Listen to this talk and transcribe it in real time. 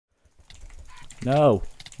No.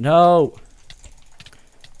 No.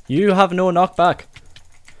 You have no knockback.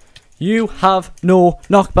 You have no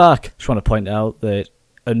knockback. Just want to point out that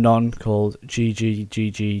a non called GG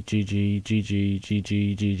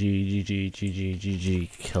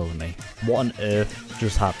killed me. What on earth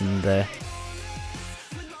just happened there?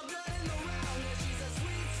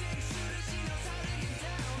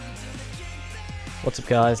 What's up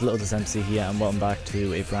guys, LittleDoesMC here and welcome back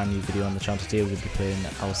to a brand new video on the channel. Today we'll be playing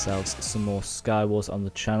ourselves some more Skywars on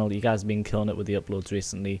the channel. You guys have been killing it with the uploads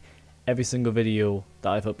recently. Every single video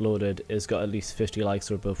that I've uploaded has got at least 50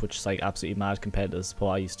 likes or above, which is like absolutely mad compared to the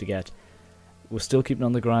support I used to get. We're still keeping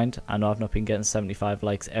on the grind. I know I've not been getting 75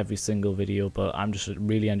 likes every single video, but I'm just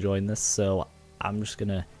really enjoying this, so I'm just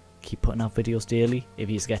gonna keep putting out videos daily.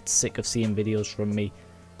 If you get sick of seeing videos from me,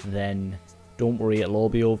 then don't worry, it'll all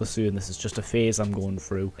be over soon. This is just a phase I'm going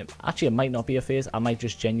through. Actually, it might not be a phase. I might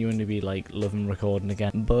just genuinely be like loving recording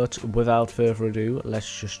again. But without further ado,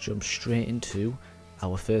 let's just jump straight into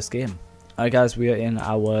our first game. Alright guys, we are in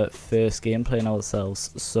our first game, playing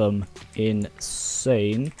ourselves some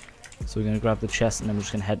insane. So we're going to grab the chest and then we're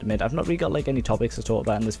just going to head to mid. I've not really got like any topics to talk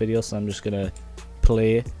about in this video, so I'm just going to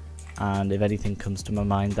play. And if anything comes to my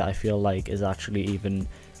mind that I feel like is actually even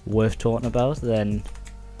worth talking about, then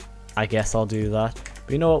I guess I'll do that.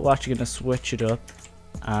 But you know what, we're actually going to switch it up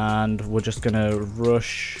and we're just going to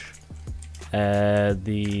rush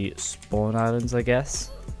the spawn islands, I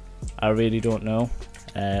guess. I really don't know.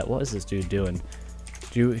 What is this dude doing?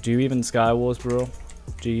 Do you even Skywars, bro?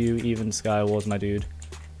 Do you even Skywars, my dude?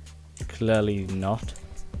 Clearly not.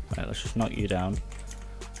 Right, let's just knock you down.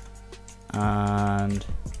 And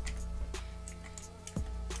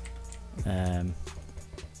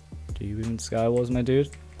do you even Skywars, my dude?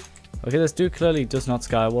 Okay, this dude clearly does not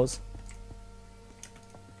Skywars.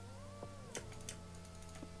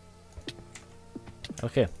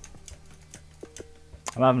 Okay.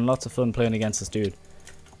 I'm having lots of fun playing against this dude.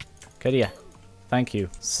 Okay, yeah. Thank you.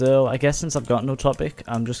 So, I guess since I've got no topic,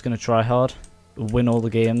 I'm just going to try hard, win all the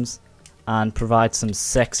games, and provide some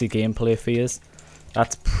sexy gameplay for you.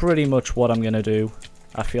 That's pretty much what I'm going to do.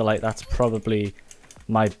 I feel like that's probably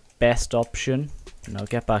my best option. Now,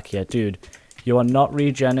 get back here. Dude, you are not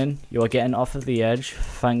regenning. You are getting off of the edge.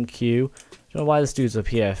 Thank you. I don't know why this dude's up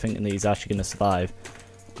here thinking that he's actually going to survive.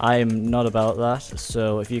 I am not about that.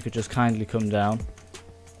 So, if you could just kindly come down.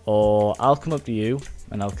 Or I'll come up to you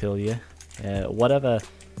and I'll kill you. Whatever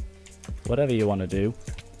you want to do.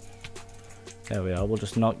 There we are. We'll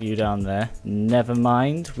just knock you down there. Never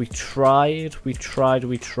mind. We tried.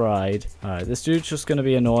 Alright, this dude's just going to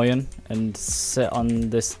be annoying and sit on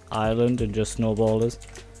this island and just snowball us.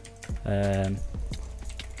 There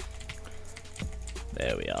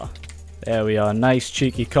we are. There we are. Nice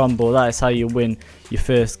cheeky combo. That is how you win your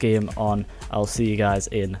first game on. I'll see you guys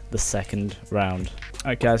in the second round.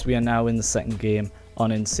 Alright guys, we are now in the second game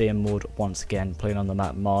on insane mode once again, playing on the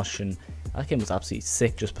map Martian. That game was absolutely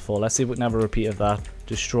sick just before. Let's see if we can have a repeat of that.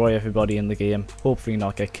 Destroy everybody in the game. Hopefully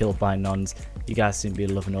not get killed by nuns. You guys seem to be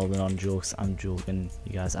loving all the non jokes. I'm joking.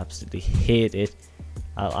 You guys absolutely hate it.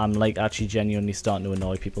 I'm like actually genuinely starting to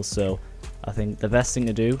annoy people, so I think the best thing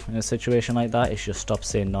to do in a situation like that is just stop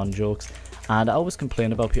saying non jokes. And I always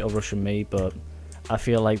complain about people rushing me, but I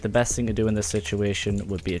feel like the best thing to do in this situation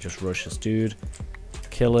would be to just rush this dude,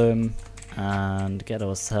 kill him, and get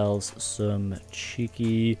ourselves some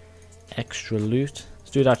cheeky extra loot.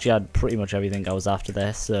 This dude actually had pretty much everything I was after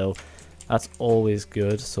there, so that's always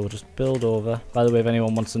good. So we'll just build over. By the way, if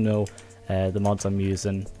anyone wants to know the mods I'm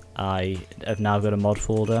using, I have now got a mod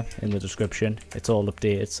folder in the description. It's all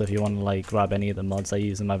updated, so if you want to like grab any of the mods I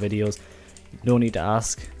use in my videos, no need to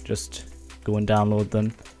ask, just go and download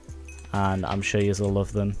them, and I'm sure you'll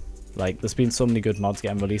love them. Like, there's been so many good mods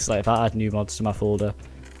getting released. Like, if I add new mods to my folder,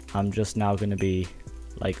 I'm just now going to be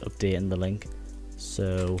like updating the link.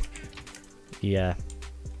 So yeah,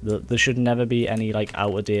 there should never be any like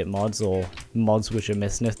out of date mods or mods which are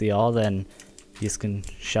missing. If they are, then you can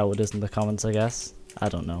shout at us in the comments, I guess. I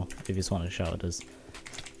don't know. If you just want to shout at us,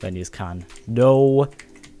 then you can. No.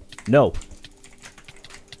 No.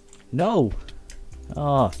 No.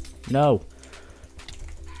 Oh, no.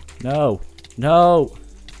 No. No.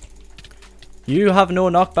 You have no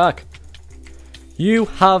knockback. You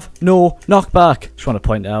have no knockback. Just want to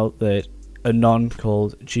point out that a non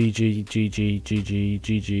called GG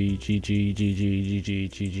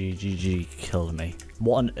killed me.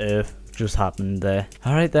 What on earth just happened there?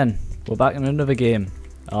 Alright then, we're back in another game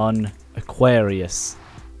on Aquarius,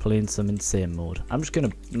 playing some insane mode. I'm just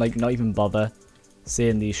gonna like not even bother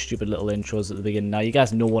saying these stupid little intros at the beginning. Now you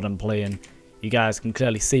guys know what I'm playing. You guys can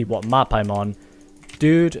clearly see what map I'm on.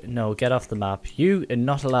 Dude, no, get off the map. You are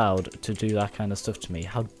not allowed to do that kind of stuff to me.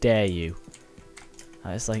 How dare you?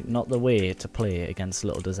 That is like not the way to play against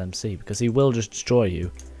LittleDoesMC, because he will just destroy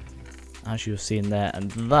you, as you've seen there. And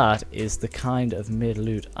that is the kind of mid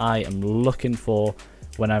loot I am looking for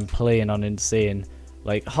when I'm playing on Insane.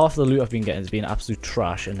 Like, half the loot I've been getting has been absolute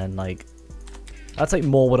trash, and then like, that's like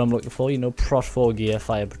more what I'm looking for, you know, Prot 4 gear,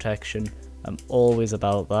 fire protection. I'm always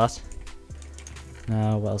about that.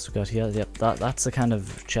 Now, what else we got here? Yep, that's the kind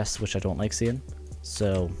of chests which I don't like seeing.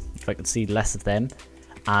 So, if I could see less of them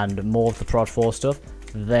and more of the Prot 4 stuff,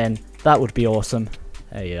 then that would be awesome.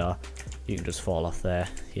 There you are. You can just fall off there.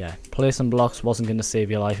 Yeah, placing blocks wasn't going to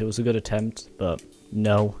save your life. It was a good attempt, but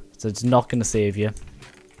no. So it's not going to save you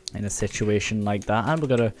in a situation like that. And we've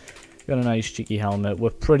got a nice cheeky helmet.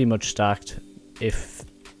 We're pretty much stacked.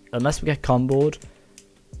 Unless we get comboed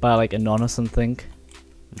by like a non or something,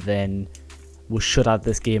 then we should have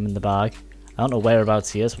this game in the bag. I don't know whereabouts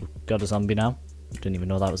he is. We've got a zombie now. Didn't even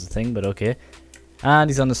know that was a thing, but okay. And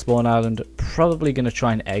he's on the spawn island, probably going to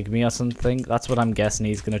try and egg me or something. That's what I'm guessing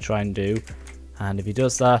he's going to try and do. And if he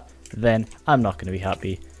does that, then I'm not going to be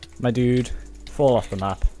happy. My dude, fall off the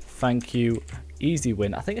map. Thank you. Easy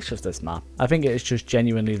win. I think it's just this map. I think it is just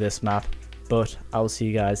genuinely this map. But I'll see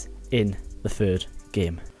you guys in the third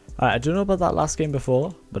game. Alright, I don't know about that last game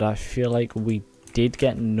before, but I feel like we did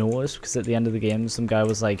get noticed, because at the end of the game some guy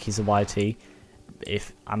was like, he's a YT.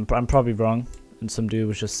 If I'm probably wrong, and some dude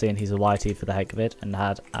was just saying he's a YT for the heck of it and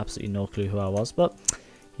had absolutely no clue who I was. But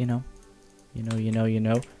you know,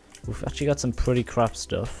 we've actually got some pretty crap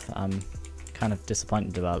stuff. I'm kind of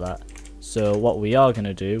disappointed about that. So what we are going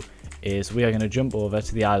to do is we are going to jump over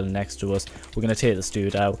to the island next to us. We're going to take this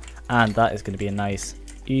dude out, and that is going to be a nice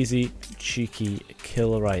easy cheeky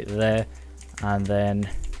kill right there. And then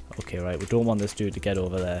okay, right, we don't want this dude to get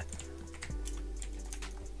over there.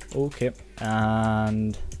 Okay,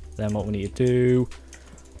 and then what we need to do,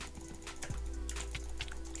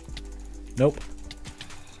 nope,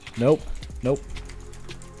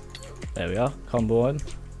 there we are, comboing.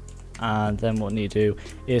 And then what we need to do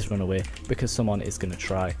is run away, because someone is going to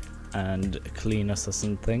try and clean us or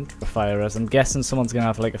something. A fire as I'm guessing someone's going to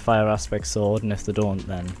have like a fire aspect sword, and if they don't,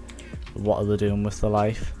 then what are they doing with their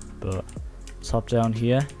life? But top down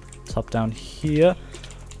here,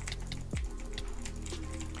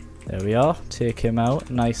 there we are, take him out.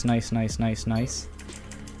 Nice.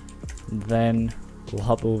 Then we'll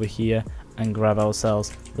hop over here and grab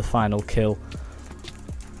ourselves the final kill.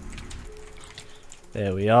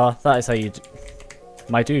 There we are. That is how you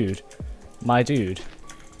my dude,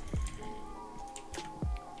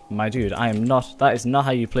 I am not, that is not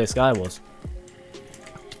how you play Skywars.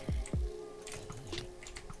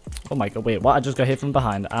 Oh my god, wait, what? I just got hit from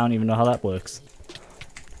behind. I don't even know how that works.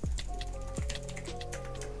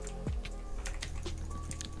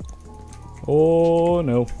 Oh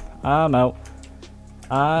no, I'm out.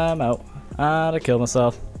 And I killed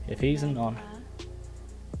myself. If he's a non.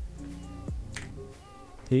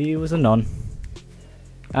 He was a non.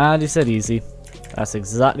 And he said easy. That's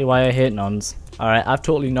exactly why I hate nons. Alright, I've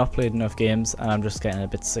totally not played enough games, and I'm just getting a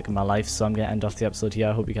bit sick of my life, so I'm going to end off the episode here.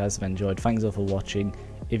 I hope you guys have enjoyed. Thanks all for watching.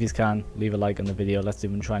 If you can, leave a like on the video. Let's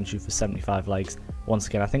even try and shoot for 75 likes. Once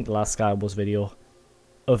again, I think the last Skywars video,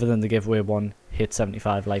 other than the giveaway one, hit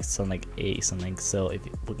 75 likes. It's on like 80 something, so if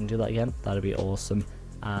we can do that again, that'd be awesome.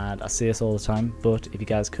 And I say this all the time, but if you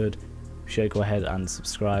guys could, be sure to go ahead and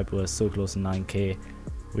subscribe. We're so close to 9k.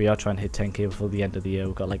 We are trying to hit 10k before the end of the year.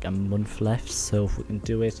 We've got like a month left, so if we can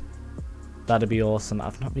do it, that'd be awesome.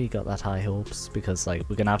 I've not really got that high hopes, because like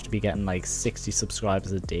we're gonna have to be getting like 60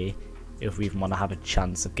 subscribers a day if we even want to have a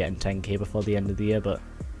chance of getting 10k before the end of the year. But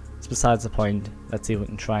it's besides the point. Let's see if we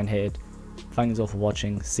can try and hit it. Thanks all for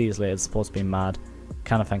watching. See you later. The support's been mad.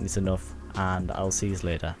 Can't thank this enough, and I'll see you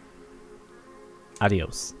later.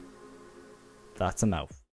 Adios. That's a mouth.